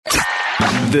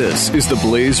This is the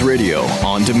Blaze Radio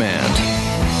on demand.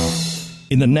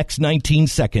 In the next 19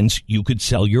 seconds, you could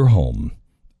sell your home.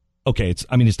 Okay, it's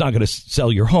not going to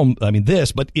sell your home,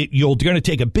 but you're going to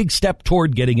take a big step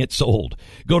toward getting it sold.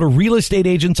 Go to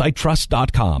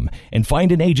realestateagentsitrust.com and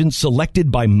find an agent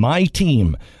selected by my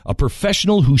team, a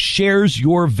professional who shares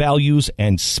your values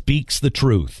and speaks the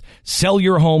truth. Sell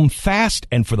your home fast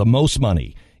and for the most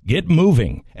money. Get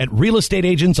moving at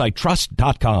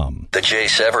realestateagentsitrust.com. The Jay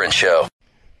Severin Show.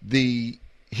 The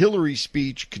Hillary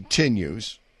speech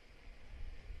continues.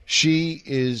 She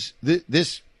is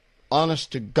this.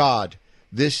 Honest to God,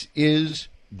 this is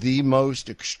the most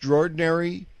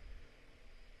extraordinary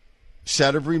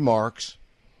set of remarks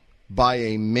by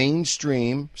a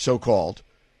mainstream, so-called,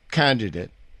 candidate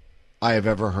I have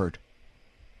ever heard.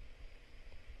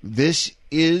 This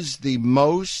is the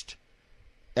most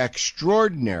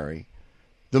extraordinary,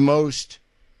 the most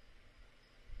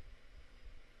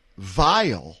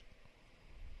vile,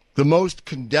 the most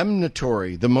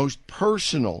condemnatory, the most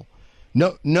personal.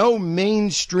 No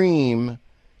mainstream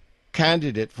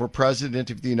candidate for president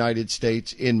of the United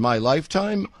States in my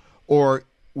lifetime or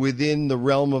within the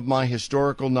realm of my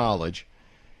historical knowledge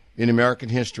in American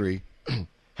history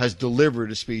has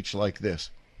delivered a speech like this.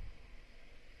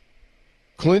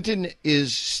 Clinton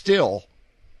is still,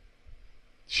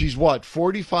 she's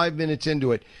 45 minutes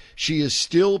into it. She is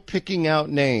still picking out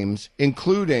names,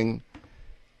 including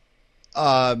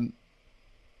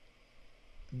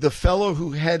the fellow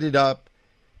who headed up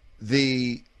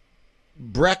the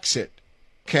Brexit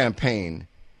campaign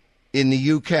in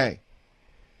the UK.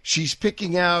 She's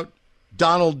picking out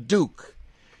Donald Duke.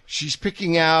 She's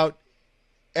picking out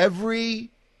every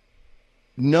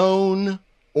known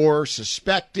or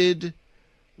suspected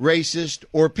racist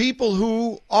or people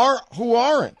who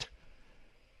aren't,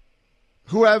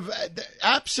 who have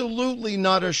absolutely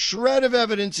not a shred of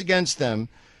evidence against them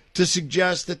to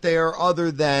suggest that they are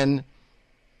other than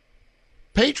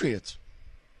patriots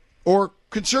or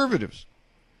conservatives.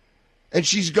 And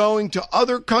she's going to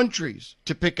other countries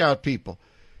to pick out people.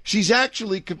 She's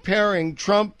actually comparing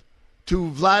Trump to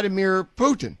Vladimir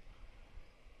Putin.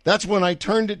 That's when I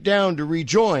turned it down to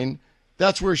rejoin.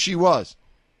 That's where she was.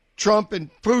 Trump and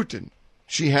Putin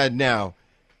she had now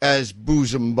as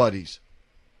bosom buddies.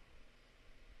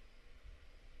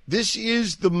 This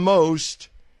is the most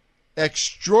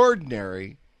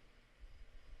extraordinary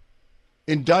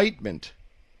indictment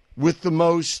with the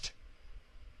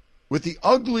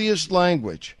ugliest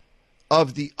language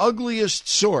of the ugliest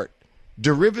sort,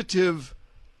 derivative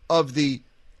of the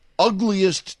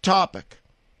ugliest topic,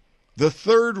 the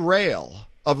third rail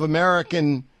of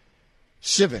American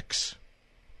civics,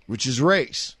 which is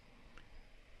race.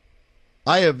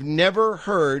 I have never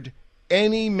heard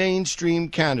any mainstream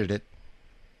candidate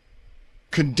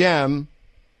condemn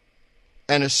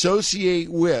and associate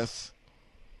with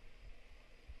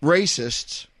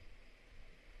racists,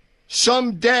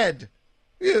 some dead,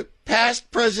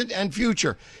 past, present, and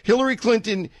future. Hillary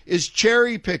Clinton is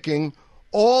cherry-picking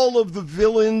all of the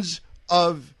villains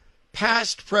of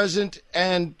past, present,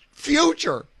 and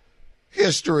future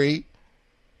history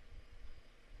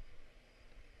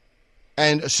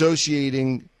and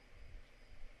associating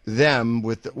them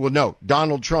with,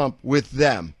 Donald Trump with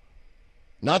them.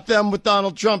 Not them with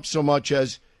Donald Trump so much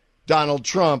as Donald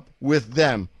Trump with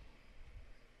them.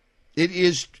 It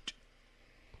is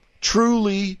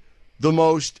truly the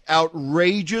most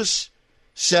outrageous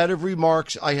set of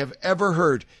remarks I have ever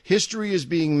heard. History is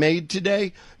being made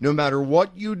today, no matter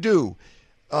what you do.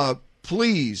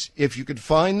 Please, if you could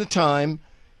find the time,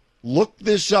 look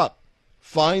this up.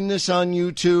 Find this on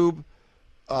YouTube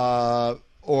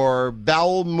or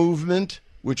Bowel Movement,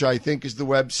 which I think is the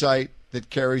website that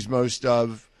carries most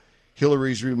of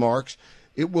Hillary's remarks.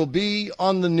 It will be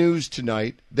on the news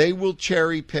tonight. They will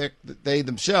cherry pick, they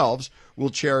themselves will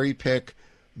cherry pick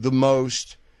the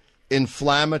most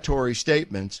inflammatory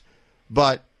statements,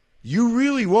 but you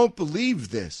really won't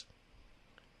believe this.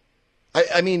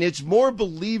 I mean, it's more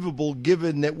believable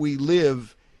given that we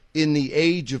live in the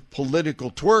age of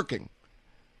political twerking.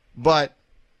 But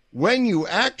when you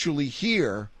actually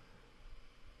hear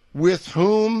with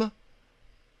whom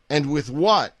and with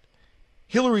what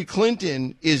Hillary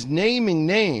Clinton is naming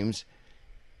names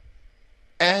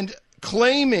and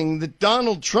claiming that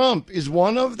Donald Trump is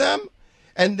one of them,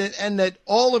 and that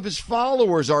all of his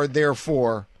followers are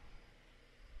therefore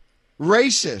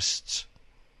racists,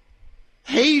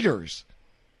 haters.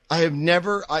 I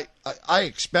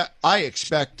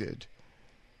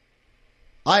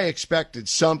expected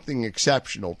something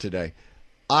exceptional today.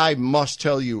 I must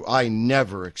tell you, I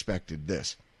never expected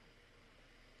this.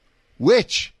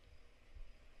 Which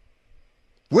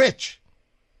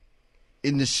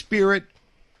in the spirit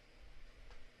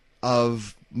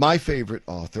of my favorite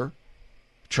author,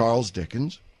 Charles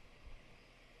Dickens,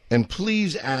 and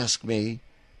please ask me,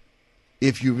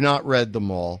 if you've not read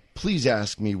them all, please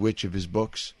ask me which of his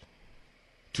books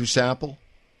to sample.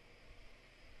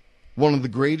 One of the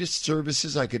greatest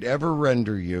services I could ever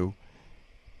render you,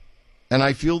 and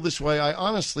I feel this way, I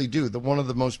honestly do, that one of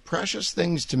the most precious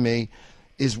things to me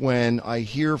is when I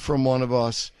hear from one of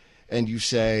us and you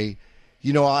say,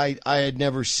 you know, I had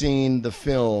never seen the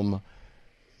film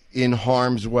In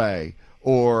Harm's Way,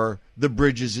 or The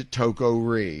Bridges at Toko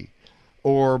Ri,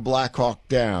 or Black Hawk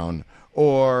Down,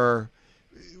 or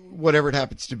whatever it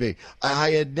happens to be.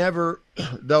 I had never,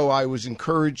 though I was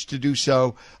encouraged to do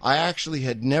so, I actually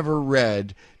had never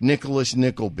read Nicholas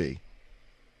Nickleby.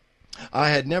 I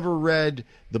had never read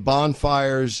The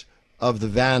Bonfires of the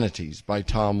Vanities by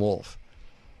Tom Wolfe,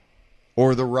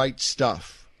 or The Right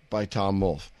Stuff by Tom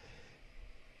Wolfe.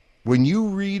 When you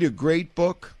read a great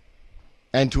book,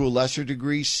 and to a lesser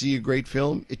degree see a great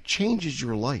film, it changes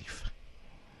your life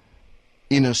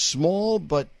in a small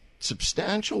but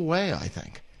substantial way, I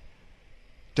think.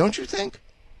 Don't you think?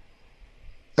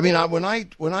 I mean, when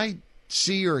I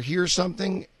see or hear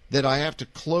something that I have to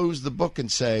close the book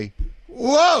and say,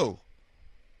 whoa,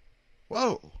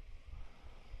 whoa.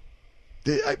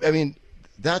 I mean,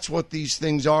 that's what these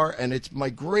things are, and it's my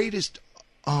greatest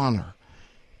honor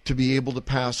to be able to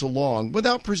pass along,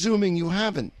 without presuming you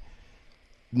haven't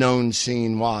known,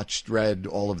 seen, watched, read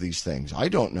all of these things. I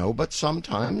don't know, but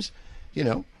sometimes, you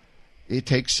know, it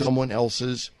takes someone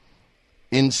else's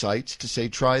insights to say,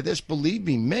 try this. Believe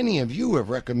me, many of you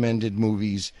have recommended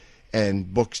movies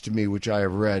and books to me which I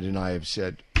have read, and I have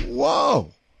said, whoa,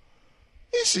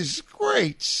 this is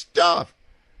great stuff.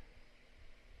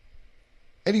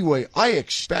 Anyway, I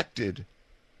expected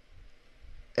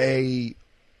a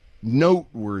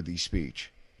noteworthy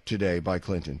speech today by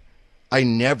Clinton. I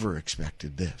never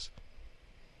expected this.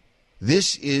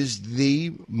 This is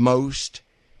the most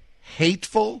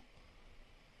hateful.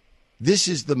 This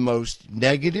is the most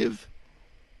negative.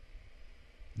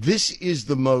 This is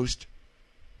the most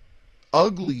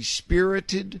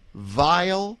ugly-spirited,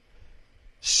 vile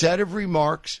set of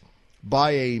remarks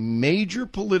by a major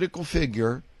political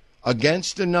figure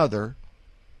against another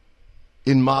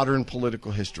in modern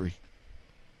political history.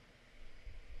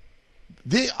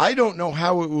 I don't know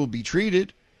how it will be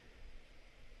treated.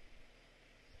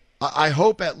 I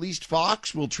hope at least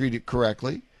Fox will treat it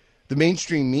correctly. The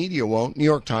mainstream media won't. New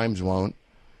York Times won't,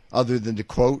 other than to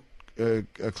quote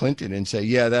Clinton and say,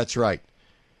 yeah, that's right.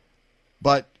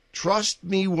 But trust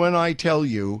me when I tell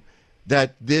you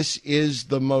that this is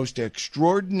the most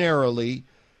extraordinarily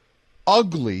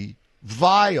ugly,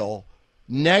 vile,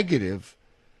 negative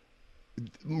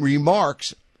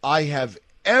remarks I have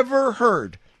ever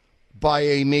heard by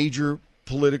a major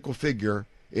political figure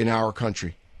in our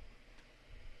country.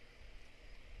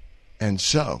 And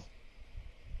so,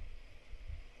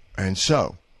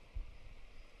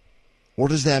 what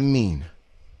does that mean?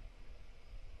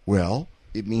 Well,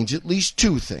 it means at least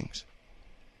two things.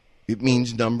 It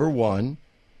means, number one,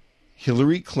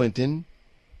 Hillary Clinton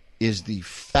is the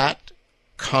fat,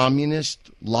 communist,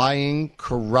 lying,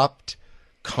 corrupt,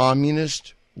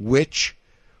 communist witch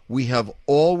we have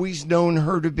always known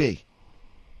her to be.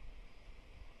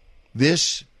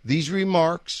 These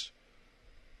remarks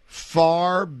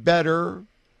far better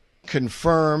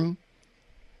confirm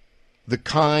the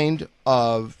kind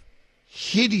of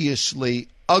hideously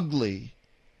ugly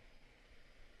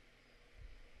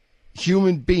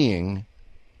human being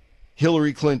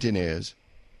Hillary Clinton is.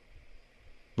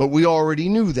 But we already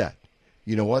knew that.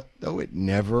 You know what, though? It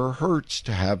never hurts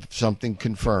to have something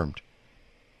confirmed.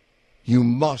 You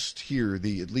must hear at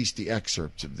least the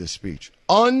excerpts of this speech.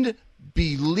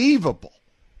 Unbelievable.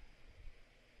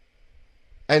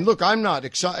 And look, I'm not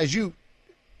excited.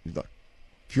 Look,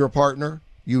 if you're a partner,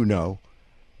 you know,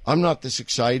 I'm not this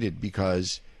excited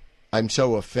because I'm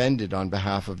so offended on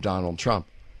behalf of Donald Trump.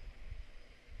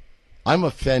 I'm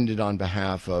offended on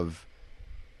behalf of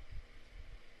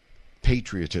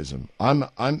patriotism. I'm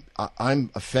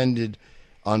offended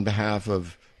on behalf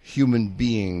of human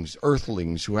beings,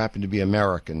 earthlings who happen to be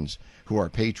Americans, who are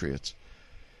patriots.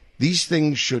 These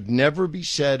things should never be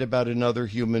said about another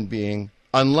human being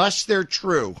unless they're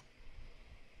true.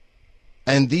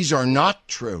 And these are not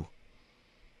true.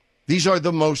 These are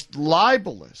the most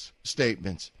libelous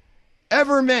statements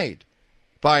ever made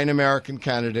by an American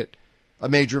candidate, a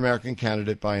major American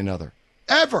candidate by another.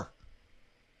 Ever.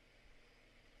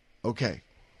 Okay.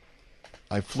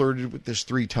 I flirted with this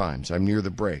 3 times. I'm near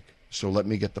the break. So let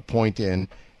me get the point in,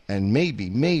 and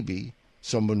maybe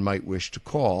someone might wish to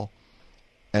call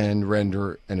and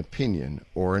render an opinion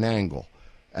or an angle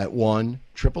at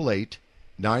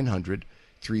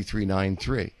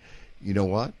 1-888-900-3393. You know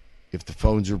what? If the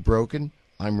phones are broken,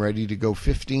 I'm ready to go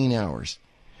 15 hours.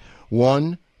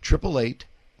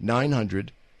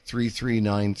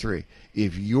 1-888-900-3393.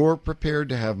 If you're prepared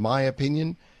to have my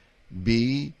opinion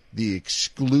be the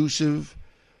exclusive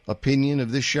opinion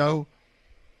of this show,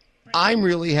 I'm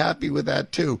really happy with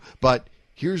that too. But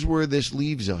here's where this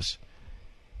leaves us.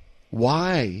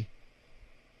 Why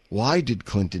did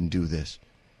Clinton do this?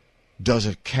 Does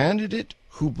a candidate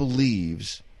who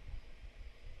believes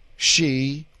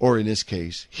she, or in this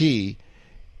case, he,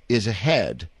 is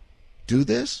ahead do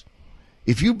this?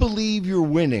 If you believe you're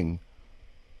winning,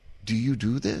 do you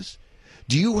do this?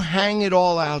 Do you hang it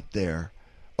all out there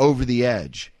over the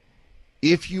edge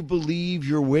if you believe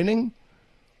you're winning?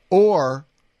 Or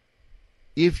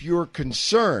if you're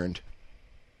concerned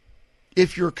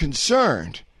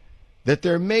that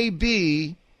there may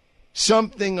be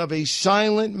something of a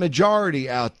silent majority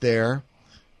out there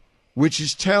which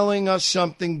is telling us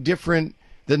something different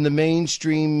than the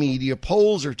mainstream media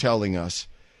polls are telling us.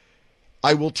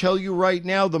 I will tell you right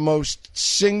now, the most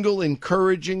single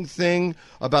encouraging thing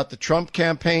about the Trump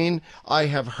campaign I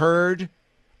have heard,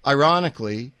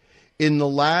 ironically, in the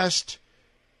last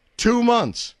 2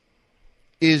 months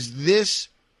is this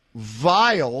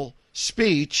vile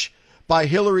speech by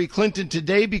Hillary Clinton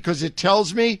today, because it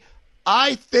tells me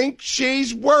I think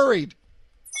she's worried.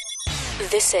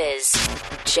 This is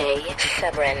Jay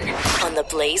Severin on the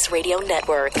Blaze Radio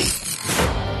Network.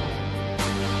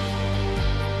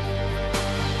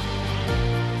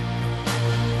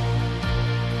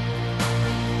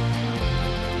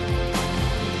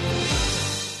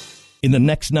 In the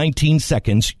next 19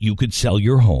 seconds, you could sell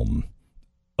your home.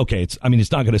 Okay, it's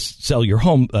not going to sell your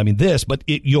home, but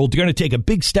you're going to take a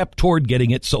big step toward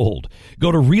getting it sold.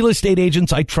 Go to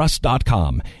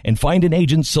realestateagentsitrust.com and find an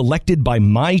agent selected by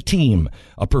my team,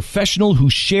 a professional who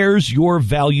shares your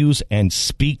values and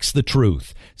speaks the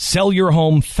truth. Sell your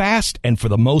home fast and for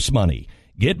the most money.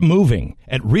 Get moving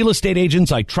at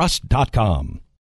realestateagentsitrust.com.